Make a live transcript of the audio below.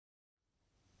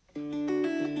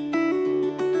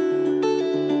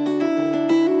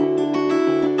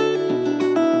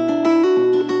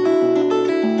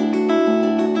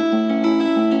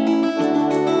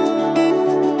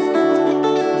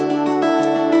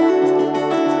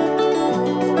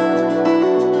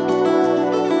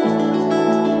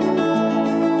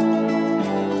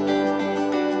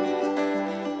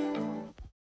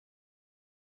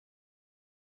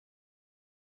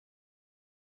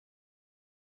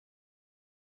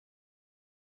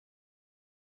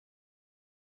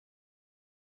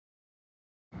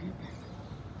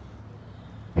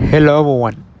Hello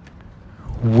everyone,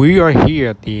 we are here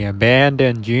at the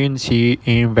abandoned GNC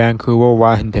in Vancouver,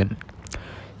 Washington.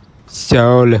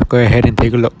 So let's go ahead and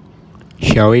take a look,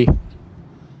 shall we?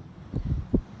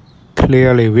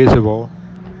 Clearly visible.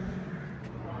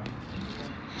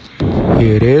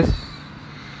 Here it is.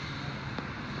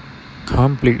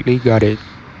 Completely gutted.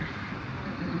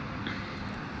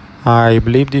 I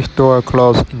believe this store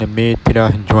closed in the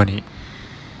mid-2020.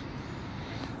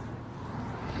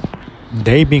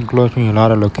 They've been closing a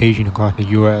lot of locations across the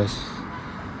US.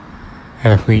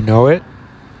 As we know it.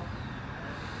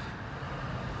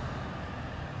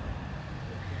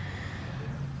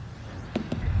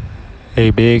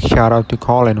 A big shout out to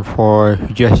Colin for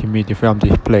suggesting me to film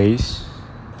this place.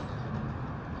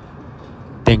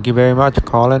 Thank you very much,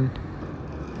 Colin.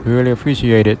 Really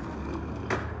appreciate it.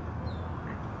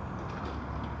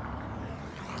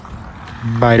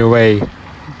 By the way,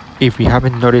 if you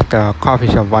haven't noticed the coffee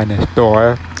shop right next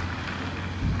door,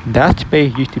 that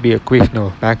space used to be a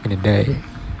Quiznos back in the day.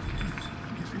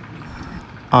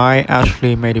 I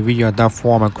actually made a video of that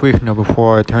former Quiznos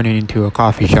before turning into a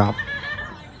coffee shop.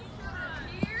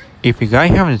 If you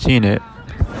guys haven't seen it,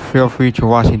 feel free to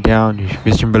watch it down in the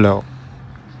description below.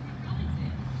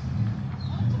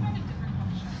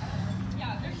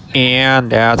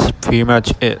 And that's pretty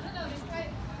much it.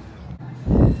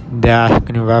 That's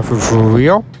gonna wrap it for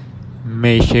real.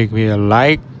 Make sure to give it a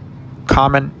like,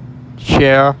 comment,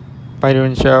 share by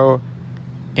doing so.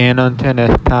 And until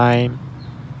next time,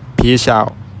 peace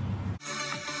out.